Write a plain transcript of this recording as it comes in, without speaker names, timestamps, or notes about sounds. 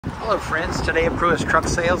Hello friends, today at Pruitt Truck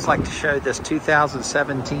Sales, I'd like to show this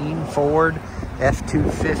 2017 Ford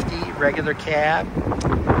F250 regular cab with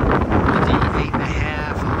the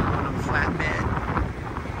 8.5 aluminum flatbed.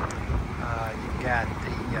 You've got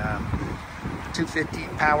the 250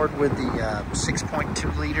 powered with the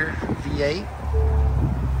 6.2 liter V8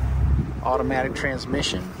 automatic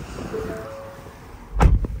transmission.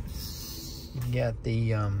 You've got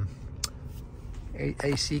the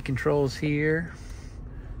AC controls here.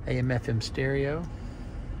 AM/FM stereo.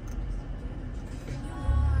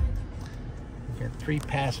 You've got 3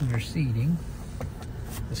 passenger seating.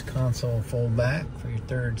 This console will fold back for your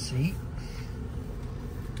third seat.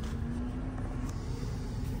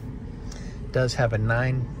 It does have a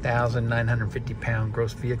 9,950 pound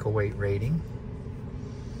gross vehicle weight rating.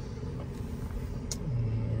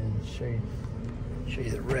 And show you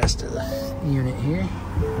the rest of the unit here.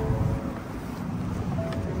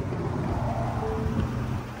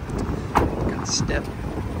 Step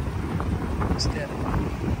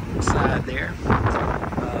side there.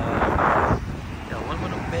 The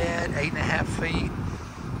aluminum bed, 8.5 feet.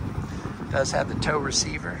 Does have the tow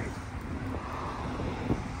receiver.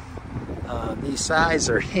 These sides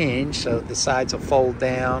are hinged, so the sides will fold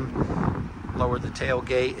down, lower the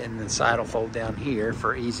tailgate, and the side will fold down here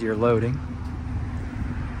for easier loading.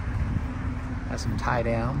 Has some tie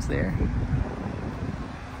downs there.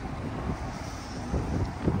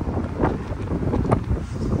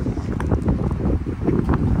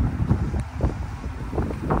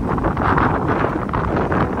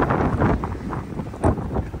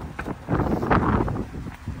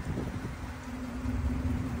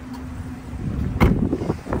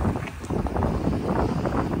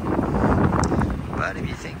 But if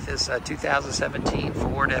you think this 2017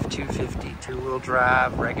 Ford F250 two-wheel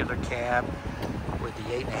drive regular cab with the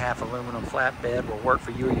 8.5 aluminum flatbed will work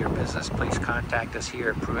for you or your business, please contact us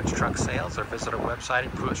here at Pruitt Truck Sales or visit our website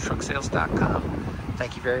at pruittstrucksales.com.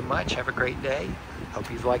 Thank you very much. Have a great day. Hope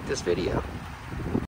you've liked this video.